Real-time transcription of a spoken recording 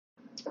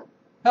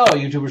Hello,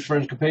 YouTubers,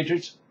 friends,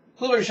 compatriots,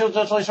 Clueless shows,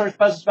 Dutch Source,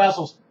 Peasants,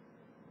 Vassals.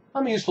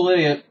 I'm a useful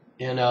idiot,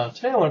 and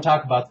today I want to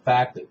talk about the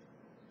fact that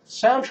the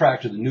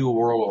soundtrack to the New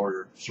World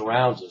Order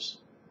surrounds us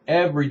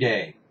every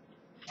day.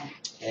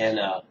 And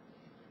the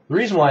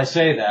reason why I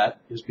say that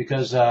is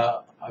because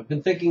I've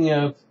been thinking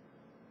of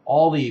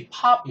all the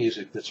pop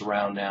music that's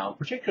around now,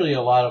 particularly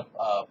a lot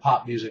of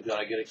pop music that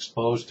I get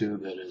exposed to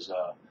that is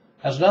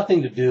has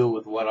nothing to do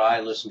with what I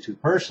listen to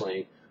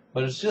personally,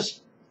 but it's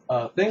just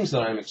things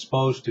that I'm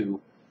exposed to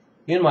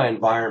in my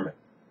environment.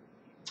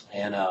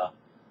 And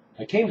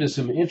I came to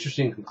some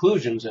interesting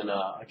conclusions, and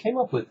I came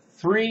up with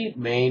three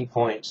main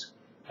points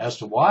as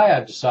to why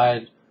I've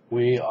decided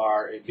we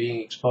are being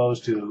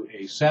exposed to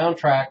a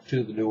soundtrack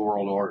to the New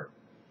World Order.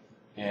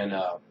 And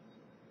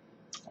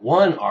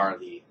one are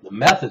the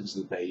methods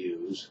that they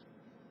use.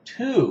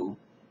 Two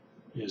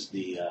is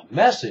the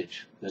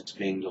message that's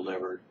being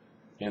delivered.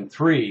 And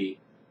three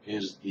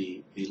is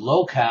the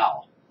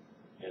locale.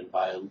 And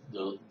by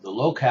the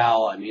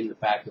locale, I mean the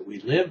fact that we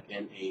live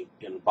in an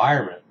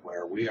environment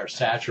where we are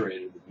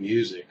saturated with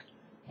music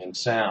and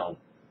sound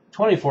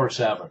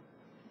 24/7.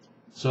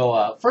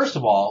 So first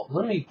of all,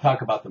 let me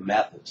talk about the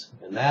methods.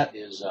 And that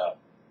is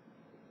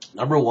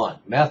number one,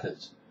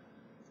 methods.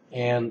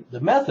 And the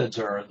methods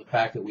are the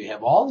fact that we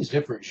have all these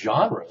different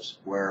genres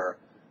where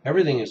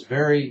everything is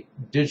very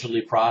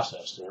digitally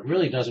processed. And it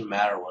really doesn't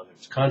matter whether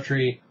it's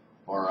country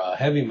or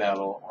heavy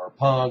metal or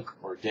punk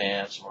or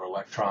dance or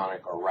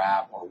electronic or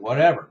rap or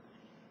whatever.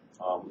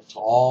 It's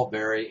all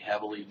very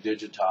heavily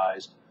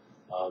digitized.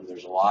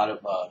 There's a lot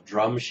of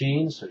drum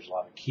machines. There's a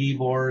lot of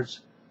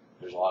keyboards.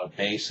 There's a lot of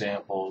bass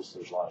samples.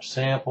 There's a lot of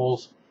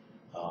samples,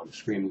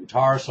 screaming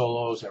guitar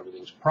solos.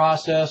 Everything's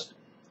processed.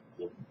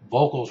 The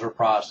vocals are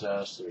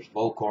processed. There's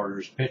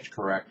vocoders, pitch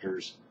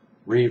correctors,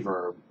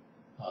 reverb,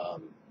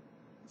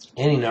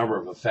 any number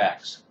of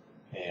effects,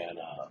 and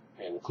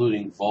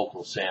including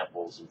vocal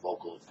samples and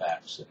vocal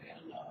effects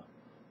and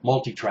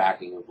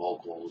multi-tracking of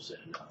vocals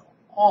and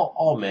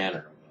all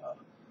manner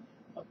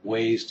of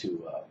ways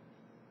to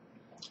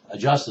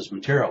adjust this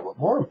material. But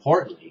more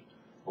importantly,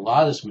 a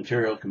lot of this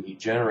material can be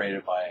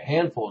generated by a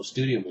handful of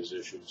studio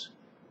musicians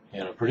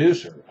and a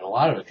producer, and a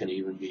lot of it can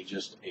even be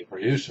just a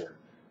producer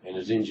and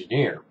his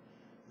engineer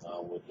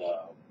with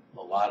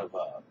a lot of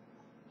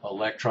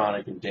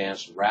electronic and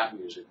dance and rap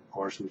music. Of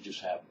course, we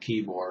just have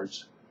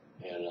keyboards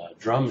and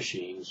drum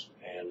machines,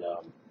 and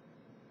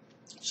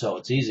so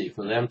it's easy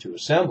for them to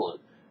assemble it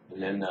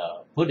and then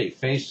put a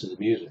face to the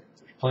music.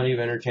 There's plenty of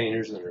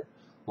entertainers that are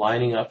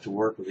lining up to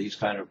work with these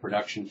kind of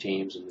production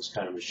teams and this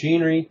kind of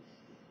machinery,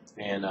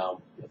 and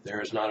if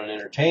there is not an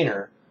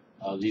entertainer,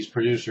 these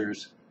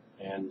producers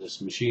and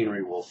this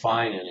machinery will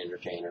find an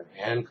entertainer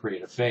and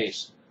create a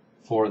face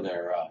for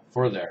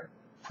their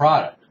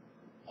product.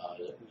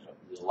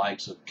 The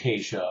likes of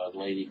Keisha,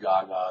 Lady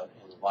Gaga,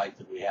 and the like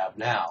that we have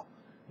now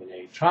in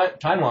a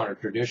time-honored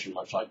tradition,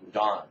 much like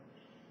Madonna.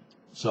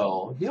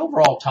 So the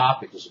overall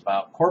topic is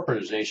about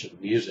corporatization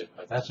of music,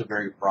 but that's a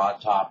very broad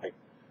topic,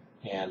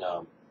 and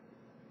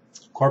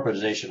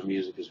corporatization of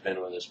music has been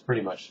with us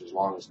pretty much as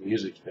long as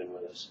music's been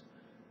with us,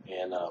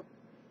 and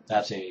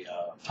that's a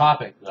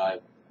topic that I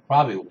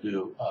probably will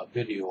do a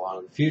video on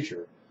in the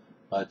future.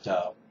 But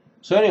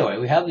so anyway,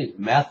 we have these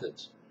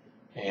methods,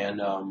 and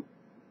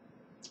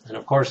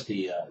of course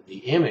the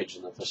image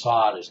and the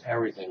facade is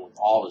everything with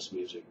all this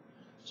music.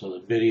 So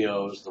the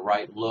videos, the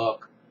right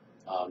look,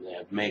 they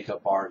have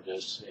makeup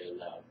artists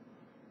and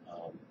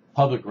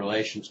public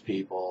relations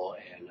people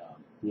and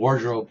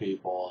wardrobe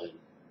people and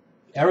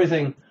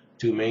everything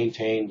to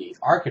maintain the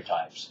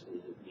archetypes,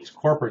 these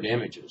corporate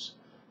images.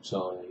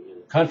 So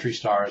the country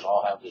stars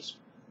all have this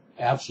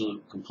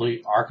absolute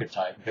complete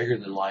archetype, bigger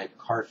than life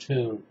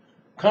cartoon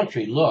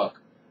country look,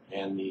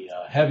 and the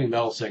heavy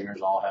metal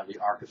singers all have the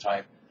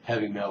archetype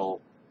heavy metal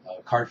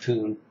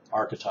cartoon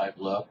archetype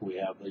look. We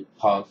have the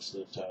punks,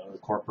 the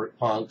corporate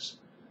punks,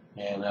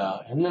 and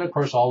then of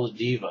course all the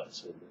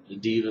divas. And the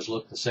divas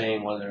look the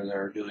same whether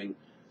they're doing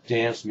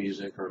dance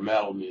music or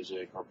metal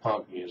music or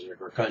punk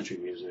music or country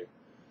music.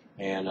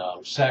 And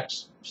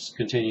sex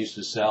continues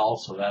to sell,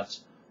 so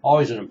that's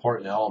always an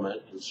important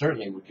element, and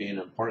certainly would be an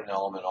important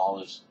element in all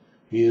this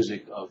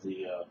music of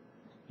the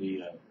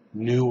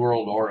New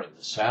World Order,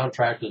 the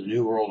soundtrack to the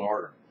New World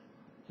Order.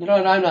 You know,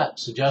 and I'm not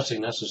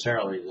suggesting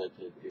necessarily that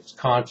it's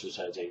conscious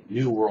as a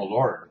New World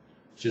Order.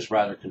 It's just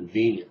rather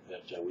convenient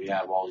that we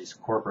have all these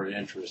corporate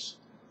interests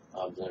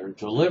that are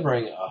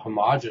delivering a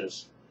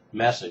homogeneous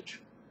message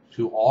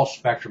to all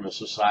spectrum of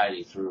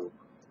society through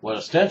what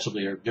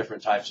ostensibly are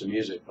different types of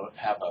music, but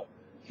have a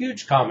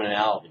huge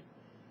commonality.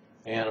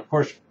 And of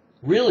course,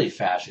 really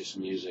fascist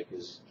music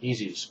is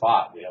easy to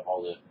spot. We have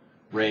all the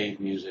rave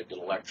music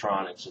and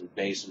electronics and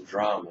bass and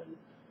drum and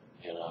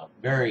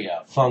very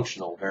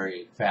functional,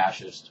 very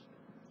fascist,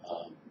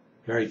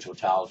 very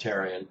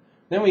totalitarian.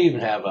 Then we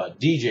even have a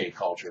DJ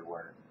culture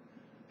where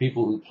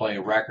people who play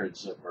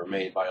records that were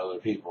made by other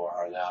people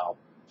are now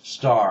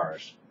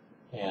stars.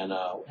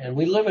 And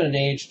we live in an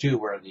age, too,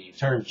 where the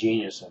term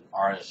genius and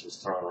artist is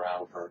thrown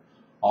around for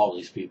all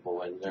these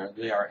people, and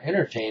they are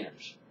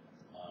entertainers.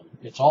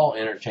 it's all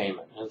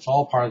entertainment, and it's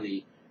all part of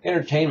the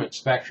entertainment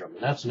spectrum.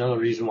 And that's another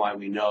reason why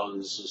we know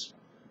this is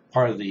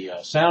part of the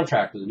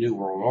soundtrack of the New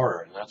World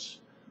Order. And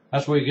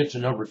that's where you get to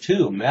number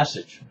 2,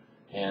 message.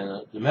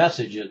 And the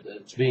message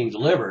that's being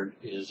delivered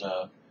is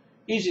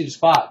easy to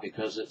spot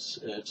because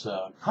it's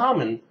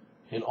common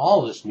in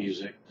all this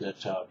music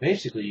that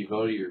basically you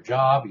go to your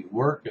job, you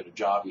work at a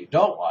job you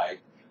don't like,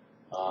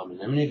 and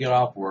then when you get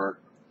off work,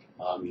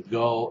 you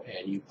go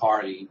and you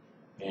party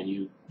and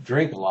you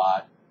drink a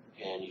lot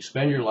and you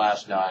spend your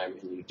last dime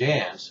and you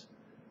dance.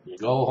 You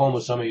go home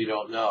with somebody you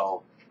don't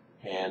know,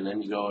 and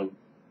then you go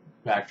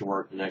back to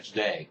work the next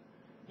day.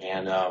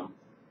 And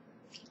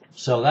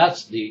so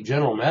that's the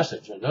general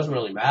message. It doesn't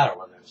really matter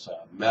whether it's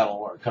metal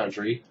or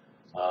country.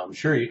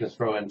 Sure, you can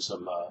throw in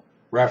some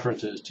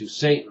references to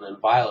Satan and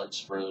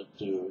violence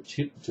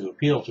to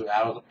appeal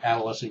to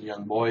adolescent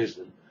young boys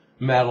and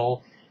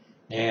metal.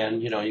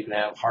 And, you can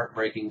have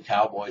heartbreaking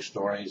cowboy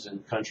stories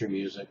and country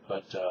music,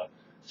 but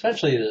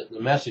essentially the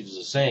message is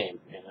the same.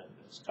 And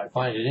I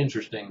find it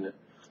interesting that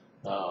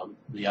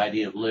the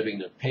idea of living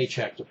the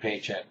paycheck to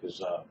paycheck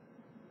is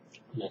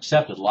an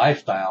accepted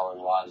lifestyle in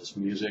a lot of this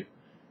music.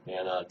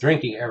 And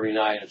drinking every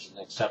night is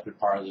an accepted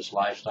part of this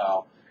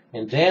lifestyle.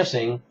 And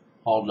dancing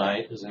all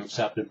night is an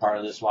accepted part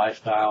of this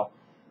lifestyle.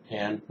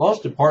 And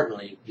most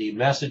importantly, the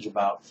message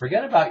about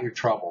forget about your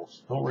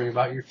troubles. Don't worry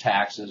about your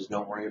taxes.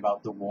 Don't worry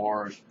about the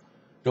wars.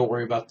 Don't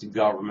worry about the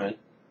government.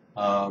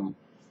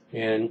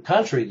 In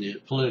country, the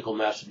political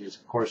messages,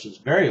 of course, is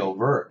very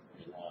overt.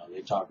 And,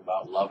 they talk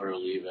about love it or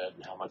leave it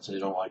and how much they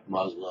don't like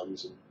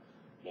Muslims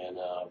and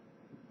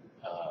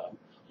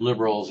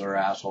liberals are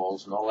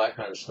assholes and all that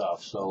kind of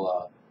stuff.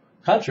 So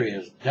country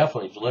has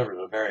definitely delivered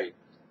a very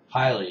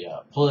highly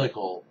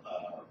political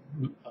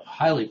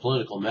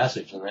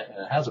message, and it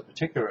has a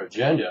particular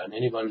agenda. And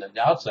anyone that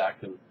doubts that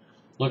can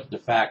look at the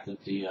fact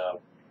that the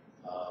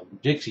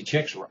Dixie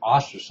Chicks were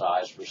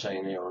ostracized for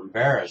saying they were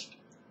embarrassed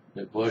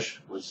that Bush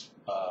was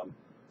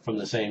from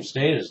the same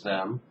state as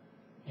them,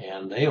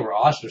 and they were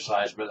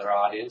ostracized by their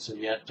audience. And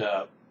yet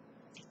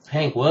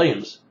Hank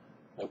Williams,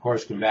 of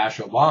course, can bash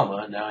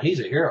Obama, and now he's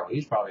a hero.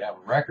 He's probably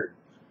having record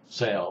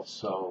sales.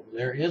 So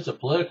there is a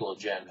political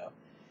agenda.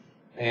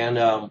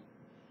 And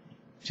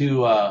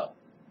to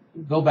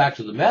go back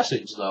to the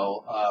message,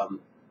 though,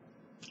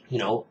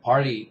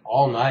 party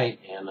all night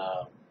and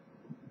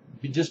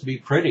just be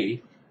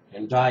pretty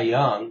and die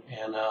young.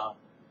 And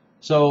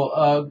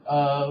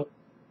so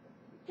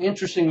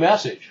interesting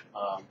message,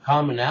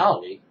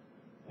 commonality,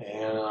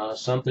 and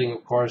something,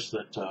 of course,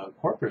 that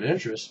corporate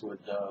interests would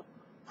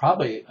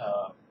probably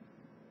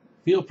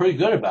feel pretty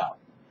good about.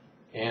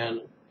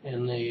 And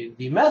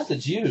the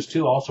methods used,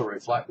 too, also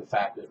reflect the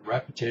fact that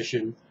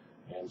repetition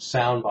and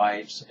sound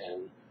bites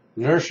and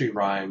nursery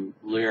rhyme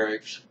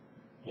lyrics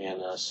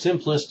and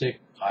simplistic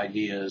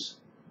ideas,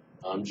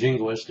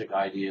 jingoistic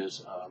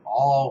ideas,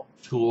 all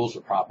tools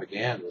of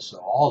propaganda. So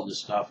all of this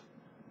stuff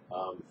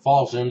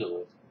falls into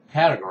the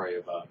category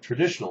of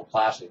traditional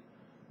classic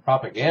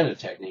propaganda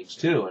techniques,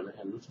 too.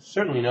 And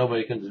certainly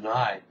nobody can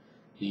deny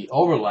the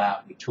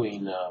overlap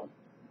between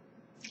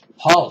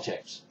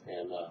politics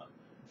and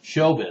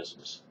show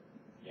business.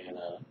 And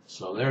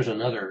so there's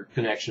another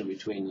connection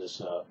between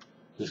this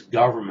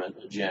government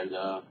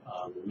agenda,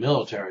 the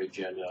military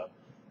agenda,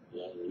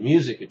 the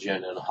music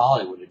agenda, and the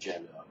Hollywood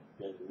agenda.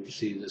 And we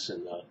see this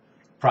in the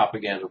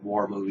propaganda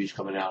war movies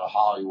coming out of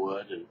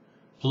Hollywood and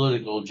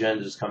political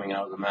agendas coming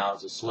out of the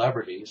mouths of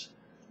celebrities.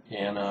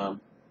 And,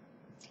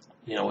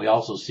 we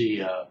also see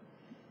the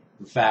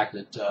fact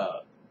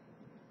that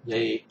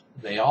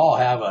they all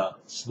have a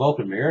smoke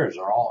and mirrors.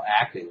 They're all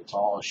acting. It's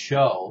all a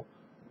show.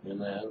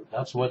 And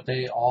that's what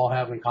they all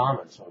have in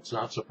common. So it's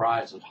not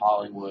surprised that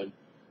Hollywood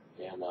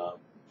and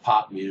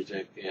pop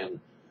music and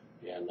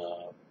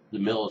the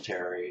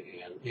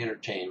military and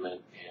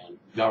entertainment and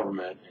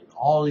government and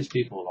all these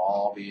people would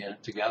all be in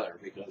it together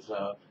because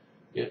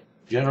it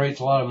generates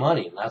a lot of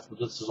money, and that's what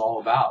this is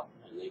all about.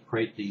 And they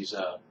create these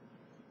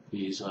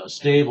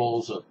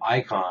stables of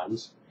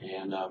icons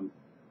and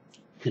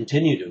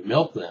continue to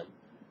milk them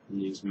in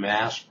these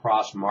mass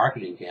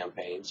cross-marketing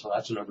campaigns. So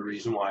that's another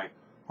reason why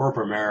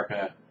corporate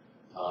America,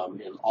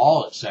 in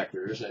all its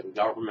sectors, and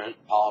government,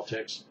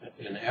 politics,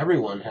 and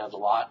everyone has a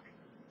lot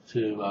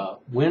to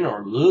win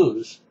or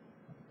lose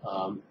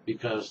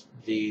because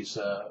these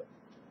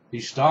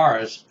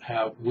stars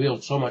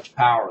wield so much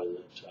power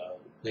that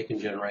they can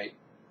generate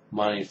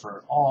money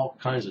for all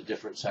kinds of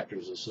different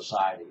sectors of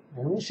society.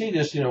 And we see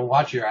this,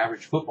 watch your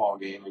average football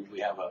game, and we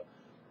have a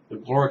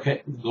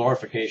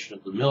glorification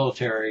of the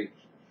military,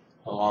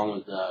 along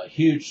with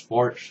huge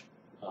sports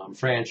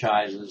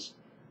franchises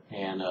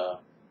and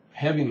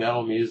heavy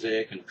metal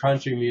music and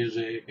country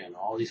music and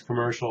all these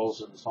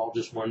commercials, and it's all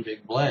just one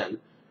big blend.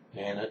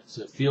 And it's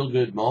a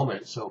feel-good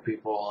moment, so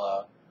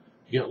people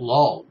get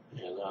lulled.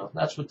 And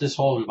that's what this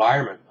whole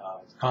environment,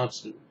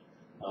 constant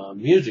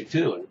music,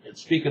 too. And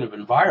speaking of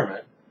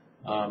environment,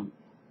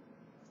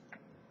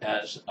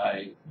 as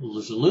I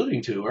was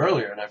alluding to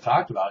earlier, and I've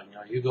talked about,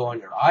 you go on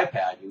your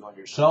iPad, you go on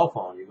your cell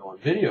phone, you go on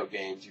video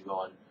games, you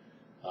go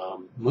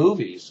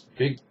movies,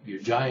 your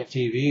giant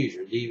TVs,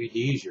 your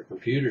DVDs, your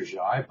computers,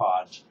 your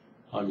iPods,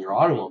 your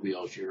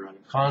automobiles. You're in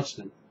a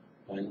constant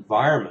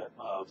environment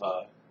of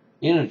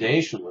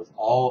inundation with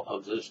all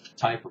of this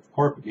type of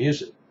corporate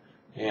music.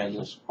 And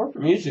this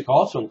corporate music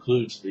also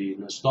includes the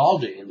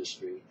nostalgia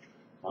industry.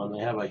 They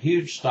have a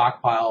huge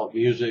stockpile of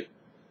music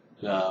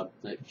that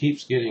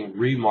keeps getting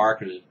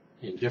remarketed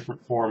in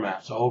different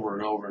formats over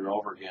and over and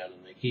over again,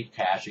 and they keep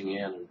cashing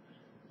in and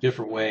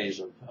different ways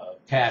of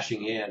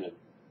cashing in, and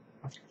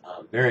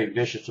very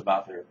vicious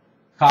about their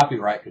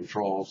copyright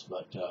controls.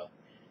 But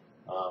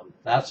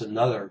that's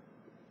another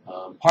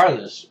part of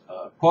this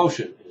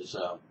quotient is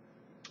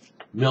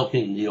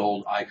milking the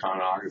old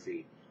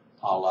iconography,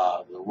 a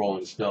la the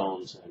Rolling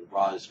Stones and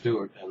Rod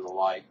Stewart and the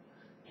like.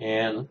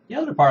 And the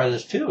other part of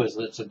this too is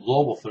that it's a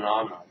global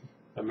phenomenon.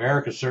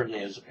 America certainly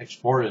has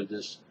exported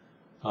this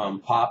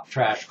pop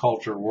trash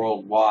culture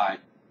worldwide,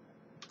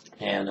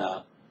 and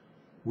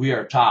we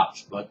are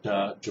tops.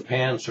 But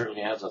Japan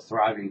certainly has a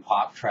thriving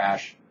pop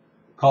trash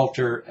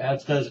culture,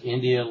 as does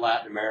India,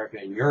 Latin America,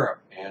 and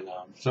Europe. And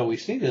so we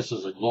see this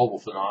as a global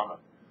phenomenon.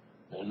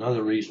 And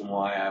another reason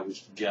why I would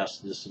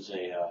suggest this is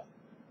a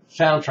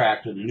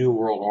soundtrack to the New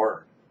World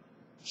Order.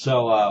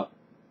 So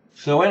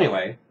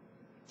anyway,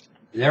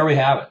 there we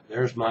have it.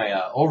 There's my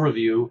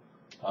overview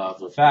of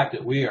the fact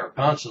that we are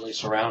constantly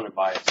surrounded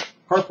by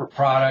corporate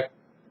product,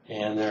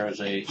 and there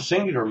is a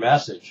singular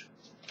message,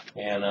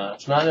 and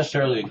it's not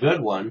necessarily a good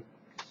one.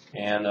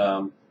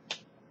 And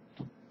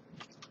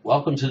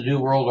welcome to the New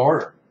World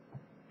Order.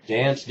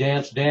 Dance,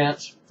 dance,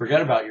 dance.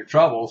 Forget about your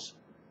troubles.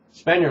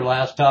 Spend your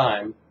last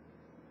dime,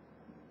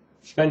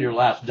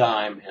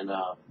 and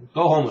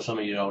go home with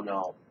somebody you don't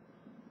know.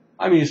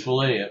 I'm a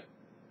useful idiot.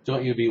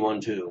 Don't you be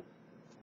one too.